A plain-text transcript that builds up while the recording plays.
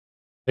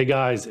Hey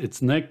guys,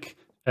 it's Nick,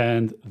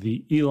 and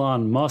the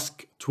Elon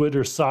Musk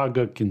Twitter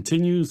saga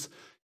continues.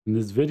 In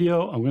this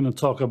video, I'm going to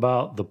talk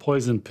about the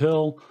poison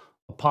pill,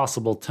 a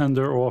possible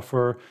tender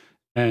offer,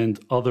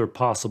 and other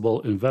possible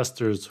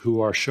investors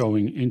who are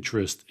showing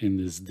interest in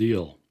this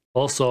deal.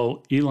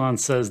 Also, Elon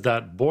says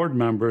that board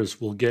members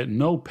will get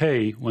no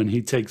pay when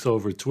he takes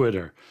over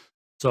Twitter.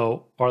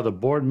 So are the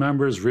board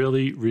members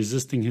really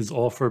resisting his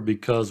offer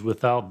because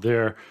without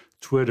their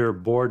Twitter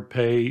board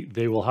pay,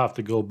 they will have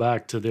to go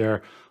back to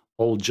their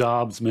old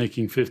jobs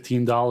making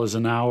 $15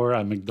 an hour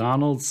at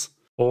McDonald's?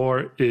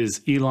 Or is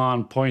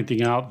Elon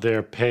pointing out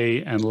their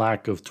pay and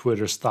lack of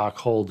Twitter stock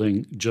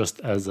holding just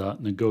as a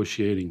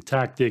negotiating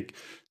tactic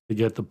to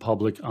get the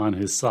public on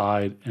his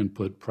side and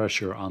put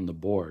pressure on the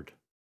board?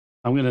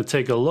 I'm going to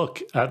take a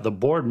look at the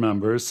board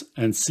members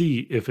and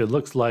see if it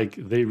looks like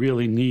they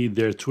really need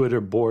their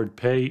Twitter board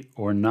pay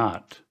or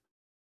not.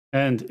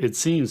 And it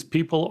seems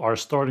people are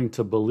starting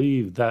to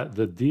believe that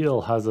the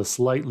deal has a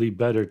slightly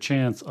better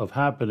chance of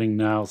happening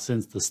now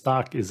since the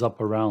stock is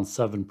up around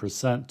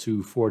 7%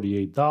 to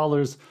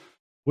 $48,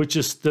 which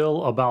is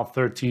still about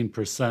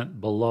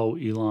 13% below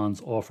Elon's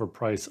offer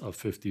price of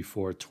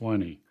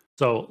 $54.20.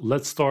 So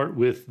let's start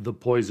with the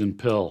poison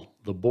pill.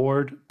 The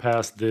board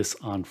passed this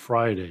on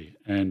Friday,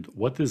 and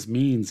what this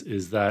means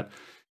is that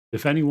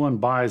if anyone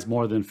buys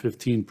more than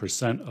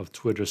 15% of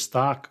Twitter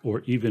stock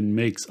or even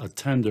makes a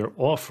tender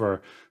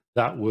offer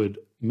that would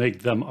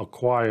make them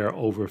acquire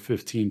over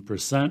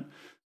 15%,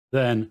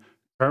 then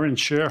current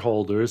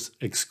shareholders,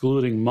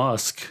 excluding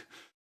Musk,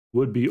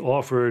 would be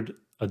offered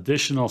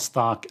additional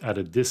stock at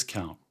a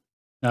discount.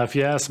 Now, if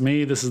you ask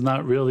me, this is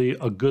not really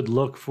a good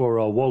look for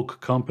a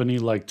woke company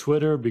like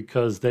Twitter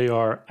because they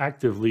are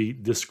actively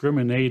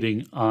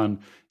discriminating on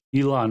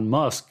Elon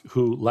Musk,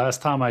 who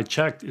last time I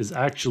checked is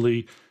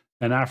actually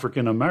an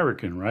African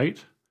American,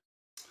 right?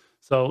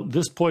 So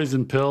this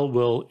poison pill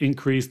will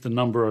increase the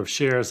number of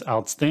shares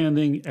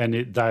outstanding and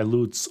it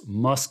dilutes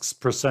Musk's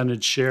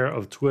percentage share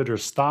of Twitter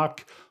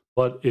stock,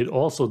 but it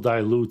also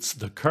dilutes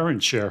the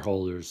current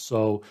shareholders.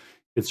 So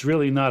it's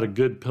really not a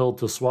good pill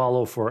to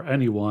swallow for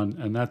anyone,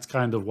 and that's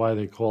kind of why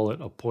they call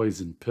it a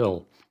poison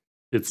pill.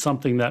 It's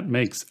something that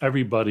makes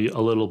everybody a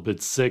little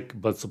bit sick,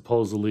 but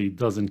supposedly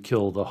doesn't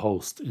kill the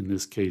host, in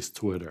this case,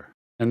 Twitter.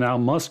 And now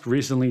Musk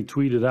recently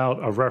tweeted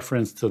out a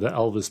reference to the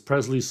Elvis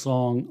Presley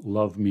song,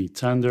 Love Me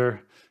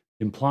Tender,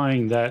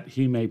 implying that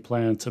he may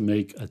plan to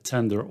make a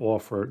tender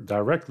offer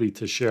directly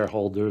to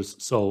shareholders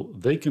so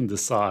they can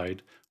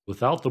decide,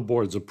 without the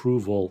board's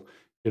approval,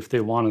 if they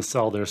want to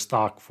sell their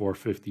stock for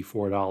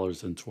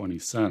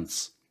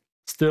 $54.20.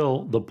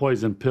 Still, the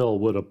poison pill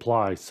would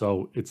apply,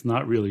 so it's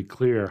not really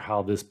clear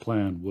how this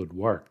plan would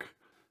work.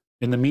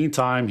 In the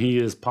meantime, he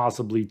is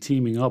possibly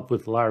teaming up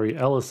with Larry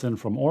Ellison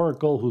from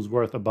Oracle, who's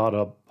worth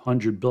about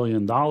 $100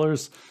 billion,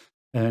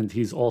 and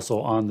he's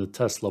also on the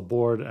Tesla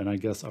board and I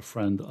guess a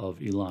friend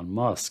of Elon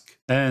Musk.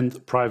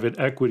 And private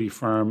equity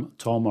firm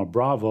Thoma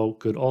Bravo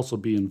could also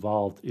be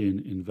involved in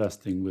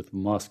investing with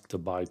Musk to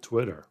buy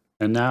Twitter.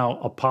 And now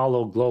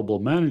Apollo Global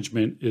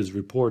Management is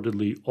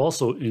reportedly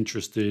also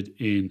interested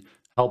in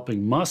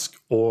helping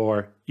Musk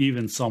or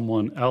even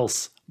someone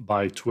else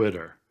buy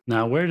Twitter.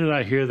 Now, where did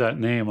I hear that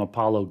name,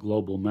 Apollo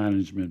Global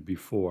Management,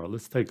 before?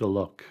 Let's take a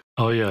look.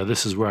 Oh yeah,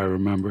 this is where I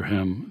remember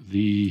him.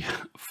 The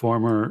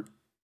former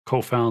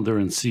co-founder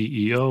and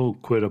CEO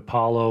quit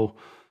Apollo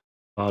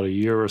about a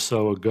year or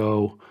so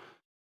ago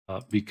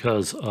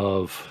because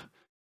of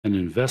an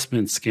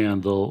investment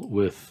scandal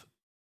with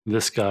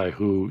this guy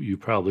who you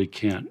probably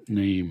can't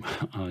name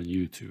on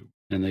YouTube.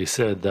 And they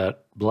said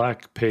that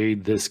Black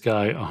paid this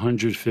guy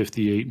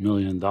 $158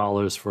 million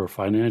for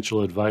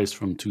financial advice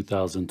from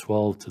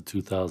 2012 to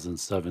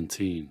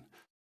 2017.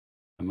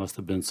 That must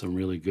have been some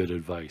really good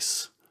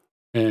advice.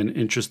 And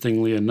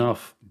interestingly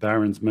enough,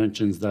 Barron's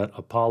mentions that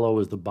Apollo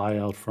is the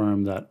buyout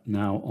firm that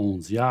now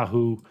owns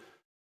Yahoo.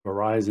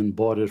 Verizon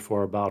bought it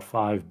for about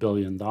 $5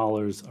 billion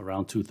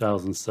around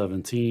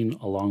 2017,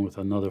 along with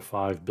another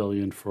 $5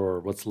 billion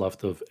for what's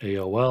left of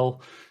AOL.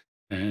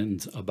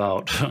 And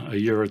about a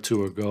year or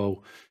two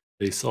ago,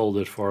 they sold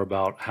it for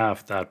about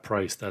half that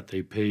price that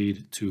they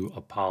paid to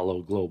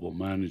Apollo Global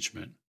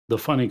Management. The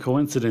funny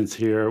coincidence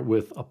here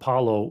with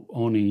Apollo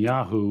owning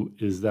Yahoo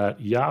is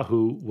that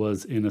Yahoo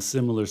was in a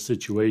similar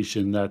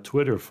situation that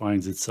Twitter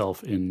finds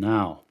itself in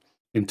now.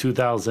 In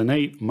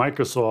 2008,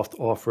 Microsoft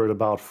offered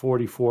about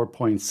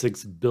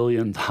 $44.6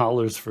 billion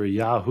for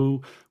Yahoo,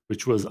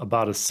 which was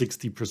about a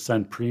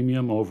 60%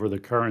 premium over the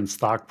current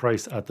stock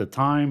price at the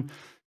time.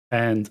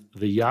 And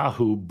the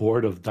Yahoo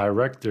board of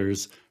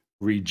directors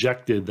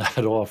rejected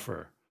that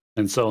offer.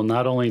 And so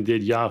not only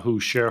did Yahoo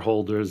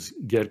shareholders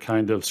get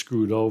kind of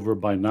screwed over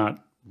by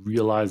not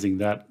realizing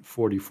that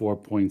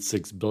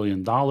 $44.6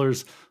 billion,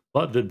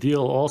 but the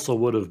deal also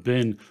would have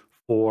been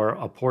for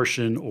a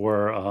portion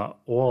or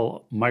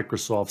all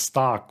Microsoft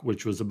stock,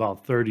 which was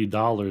about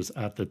 $30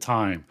 at the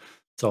time.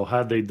 So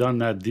had they done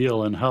that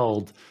deal and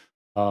held,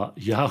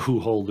 Yahoo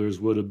holders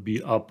would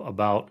be up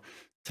about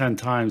 10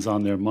 times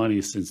on their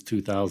money since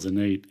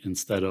 2008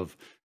 instead of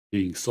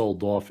being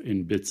sold off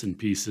in bits and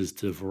pieces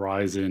to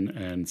Verizon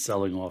and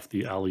selling off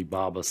the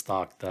Alibaba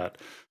stock that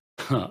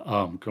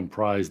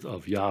comprised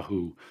of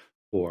Yahoo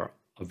for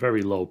a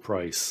very low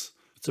price.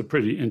 It's a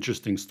pretty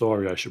interesting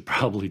story. I should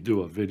probably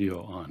do a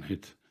video on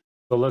it.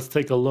 So let's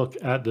take a look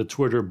at the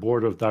Twitter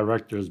board of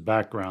directors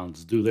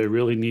backgrounds. Do they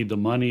really need the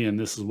money and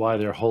this is why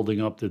they're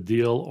holding up the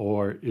deal,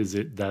 or is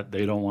it that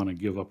they don't want to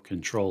give up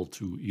control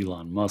to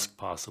Elon Musk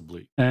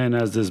possibly? And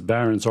as this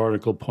Barron's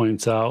article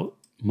points out,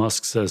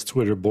 Musk says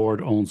Twitter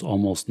board owns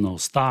almost no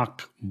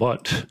stock,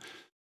 but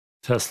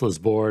Tesla's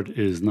board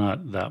is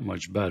not that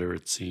much better,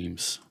 it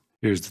seems.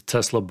 Here's the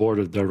Tesla board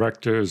of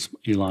directors: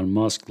 Elon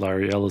Musk,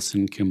 Larry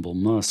Ellison, Kimball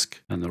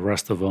Musk, and the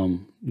rest of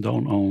them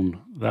don't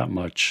own that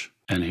much.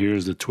 And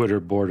here's the Twitter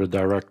board of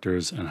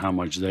directors and how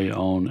much they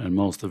own, and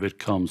most of it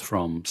comes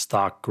from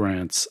stock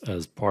grants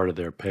as part of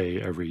their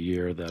pay every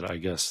year that I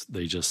guess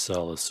they just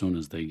sell as soon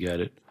as they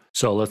get it.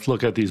 So let's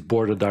look at these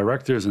board of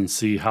directors and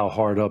see how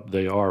hard up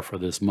they are for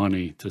this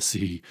money, to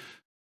see,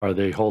 are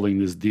they holding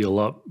this deal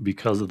up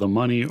because of the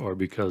money or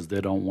because they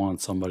don't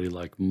want somebody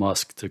like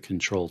Musk to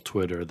control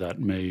Twitter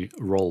that may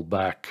roll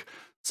back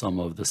some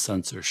of the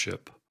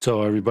censorship.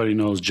 So everybody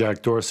knows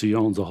Jack Dorsey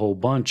owns a whole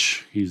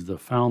bunch. He's the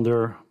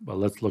founder, but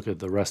let's look at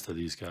the rest of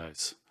these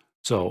guys.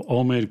 So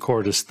Omid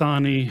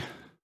Kordestani,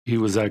 he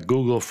was at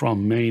Google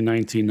from May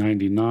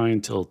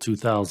 1999 till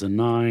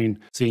 2009,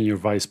 senior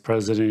vice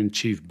president,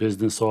 chief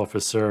business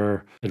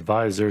officer,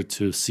 advisor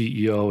to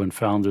CEO and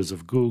founders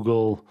of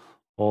Google,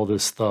 all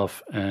this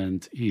stuff.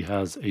 And he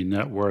has a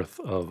net worth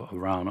of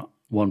around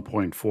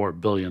 $1.4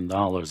 billion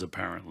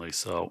apparently.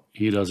 So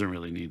he doesn't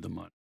really need the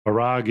money.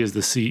 Parag is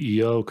the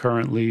CEO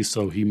currently,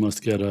 so he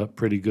must get a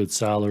pretty good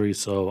salary.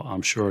 So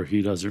I'm sure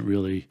he doesn't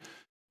really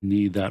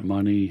need that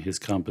money. His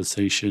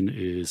compensation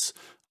is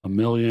 $1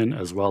 million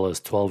as well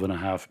as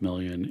 $12.5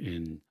 million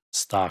in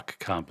stock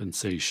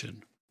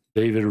compensation.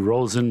 David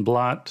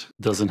Rosenblatt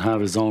doesn't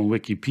have his own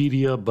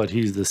Wikipedia, but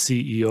he's the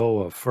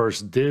CEO of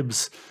First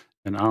Dibs,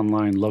 an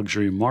online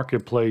luxury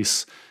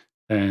marketplace,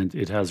 and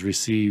it has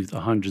received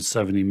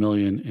 $170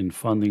 million in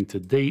funding to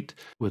date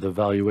with a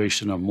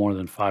valuation of more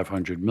than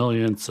 $500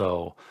 million.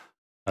 So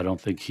I don't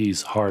think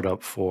he's hard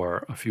up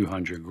for a few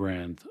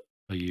 $100,000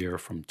 a year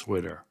from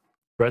Twitter.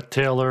 Brett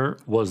Taylor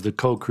was the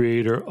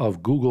co-creator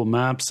of Google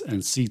Maps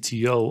and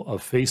CTO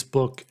of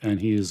Facebook,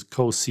 and he is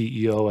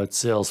co-CEO at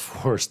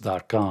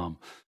Salesforce.com.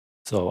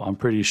 So I'm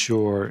pretty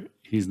sure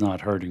he's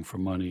not hurting for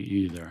money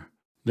either.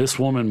 This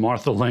woman,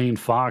 Martha Lane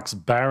Fox,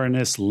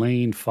 Baroness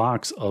Lane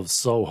Fox of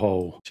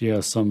Soho. She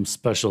has some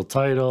special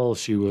title.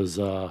 She was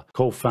a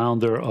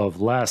co-founder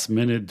of Last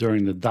Minute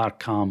during the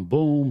dot-com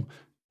boom,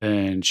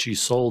 and she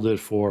sold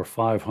it for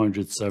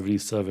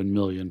 £577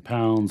 million,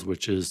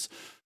 which is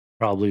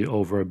probably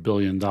over $1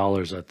 billion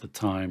at the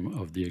time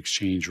of the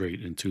exchange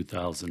rate in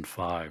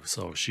 2005.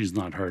 So she's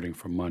not hurting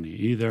for money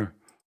either.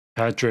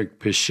 Patrick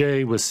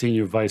Pichette was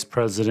senior vice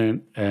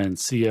president and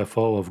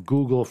CFO of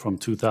Google from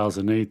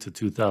 2008 to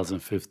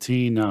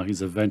 2015. Now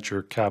he's a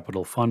venture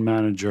capital fund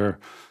manager.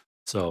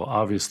 So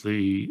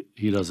obviously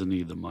he doesn't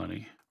need the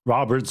money.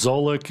 Robert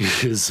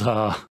Zoellick is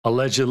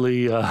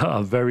allegedly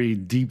a very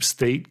deep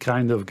state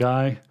kind of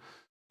guy.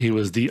 He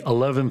was the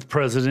 11th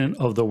president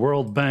of the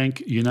World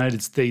Bank,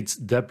 United States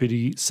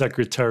Deputy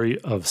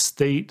Secretary of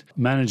State,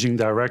 managing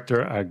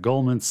director at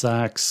Goldman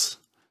Sachs,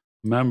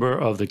 member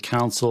of the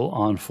Council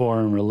on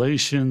Foreign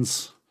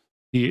Relations.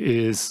 He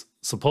is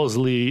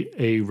supposedly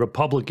a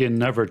Republican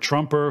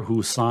never-Trumper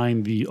who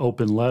signed the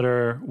open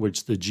letter,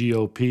 which the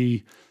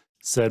GOP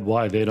said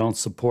why they don't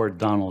support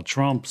Donald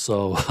Trump.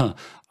 So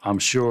I'm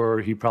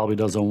sure he probably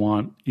doesn't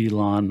want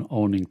Elon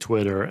owning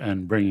Twitter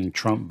and bringing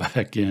Trump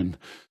back in.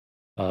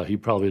 He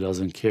probably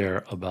doesn't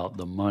care about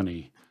the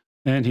money.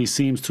 And he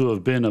seems to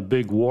have been a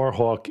big war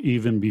hawk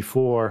even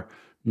before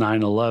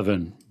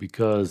 9/11,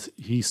 because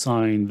he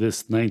signed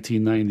this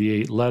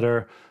 1998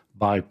 letter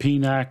by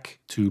PNAC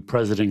to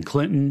President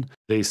Clinton.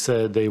 They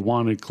said they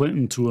wanted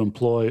Clinton to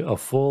employ a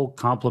full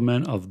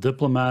complement of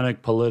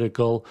diplomatic,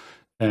 political,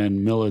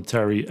 and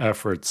military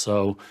efforts.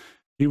 So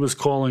he was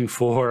calling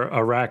for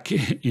Iraq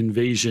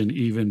invasion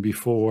even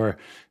before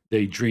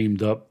they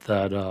dreamed up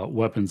that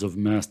weapons of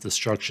mass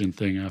destruction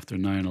thing after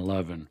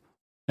 9/11.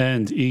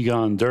 And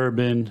Egon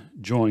Durbin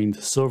joined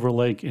Silver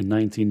Lake in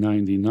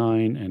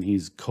 1999, and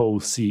he's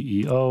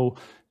co-CEO,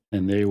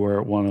 and they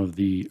were one of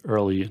the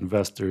early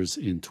investors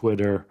in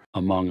Twitter,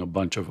 among a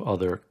bunch of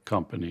other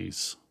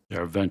companies.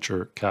 They're a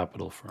venture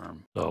capital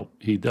firm, so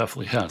he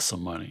definitely has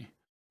some money.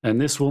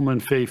 And this woman,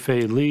 Fei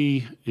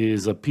Li,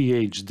 is a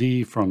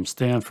PhD from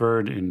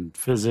Stanford in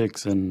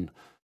physics and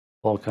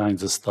all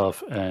kinds of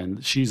stuff,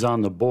 and she's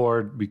on the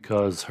board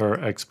because her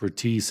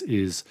expertise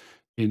is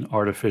in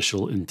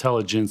artificial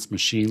intelligence,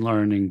 machine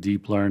learning,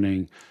 deep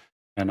learning,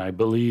 and I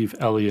believe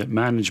Elliott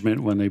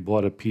Management, when they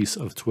bought a piece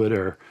of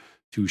Twitter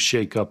to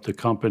shake up the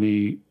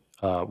company,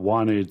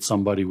 wanted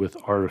somebody with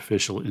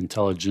artificial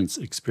intelligence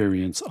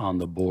experience on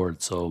the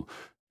board. So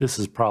this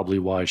is probably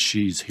why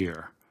she's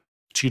here.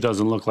 She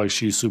doesn't look like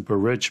she's super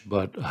rich,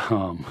 but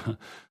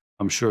I'm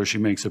I'm sure she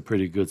makes a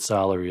pretty good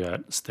salary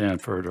at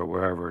Stanford or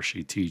wherever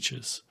she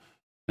teaches.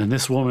 And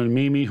this woman,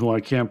 Mimi, who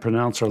I can't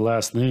pronounce her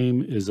last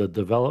name, is a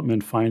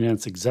development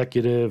finance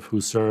executive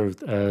who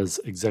served as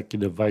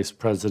executive vice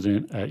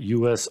president at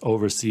U.S.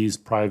 Overseas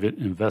Private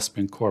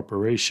Investment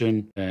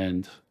Corporation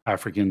and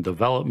African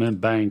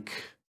Development Bank.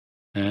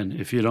 And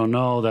if you don't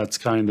know, that's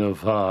kind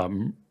of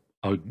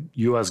a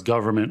U.S.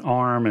 government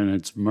arm, and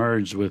it's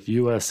merged with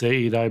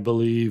USAID, I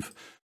believe,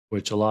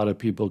 which a lot of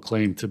people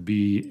claim to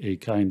be a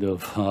kind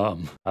of,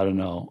 I don't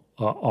know,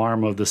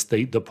 arm of the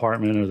State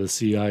Department or the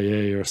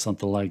CIA or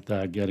something like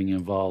that, getting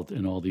involved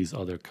in all these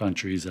other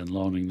countries and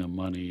loaning them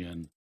money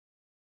and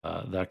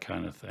that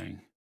kind of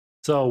thing.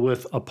 So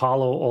with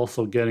Apollo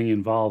also getting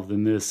involved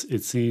in this,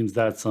 it seems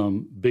that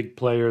some big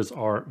players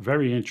are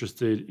very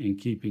interested in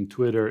keeping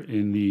Twitter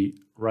in the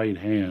right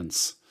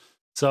hands.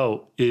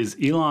 So is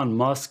Elon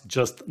Musk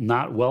just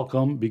not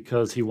welcome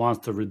because he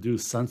wants to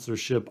reduce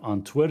censorship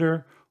on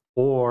Twitter?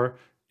 Or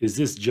is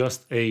this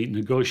just a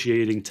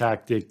negotiating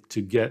tactic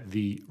to get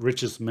the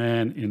richest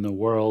man in the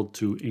world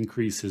to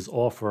increase his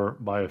offer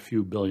by a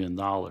few $1 billion?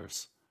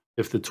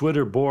 If the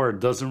Twitter board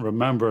doesn't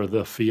remember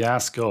the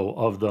fiasco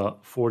of the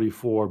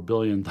 $44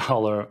 billion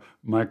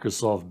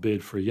Microsoft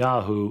bid for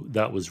Yahoo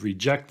that was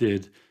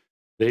rejected,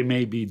 they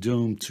may be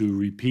doomed to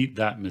repeat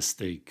that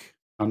mistake.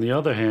 On the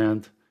other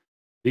hand,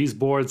 these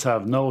boards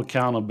have no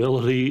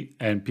accountability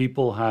and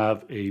people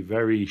have a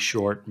very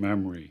short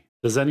memory.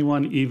 Does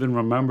anyone even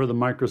remember the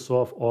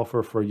Microsoft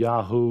offer for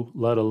Yahoo,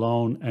 let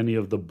alone any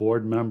of the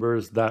board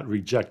members that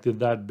rejected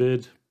that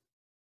bid?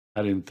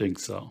 I didn't think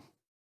so.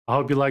 I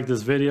hope you liked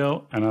this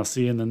video, and I'll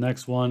see you in the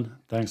next one.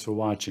 Thanks for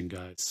watching,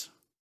 guys.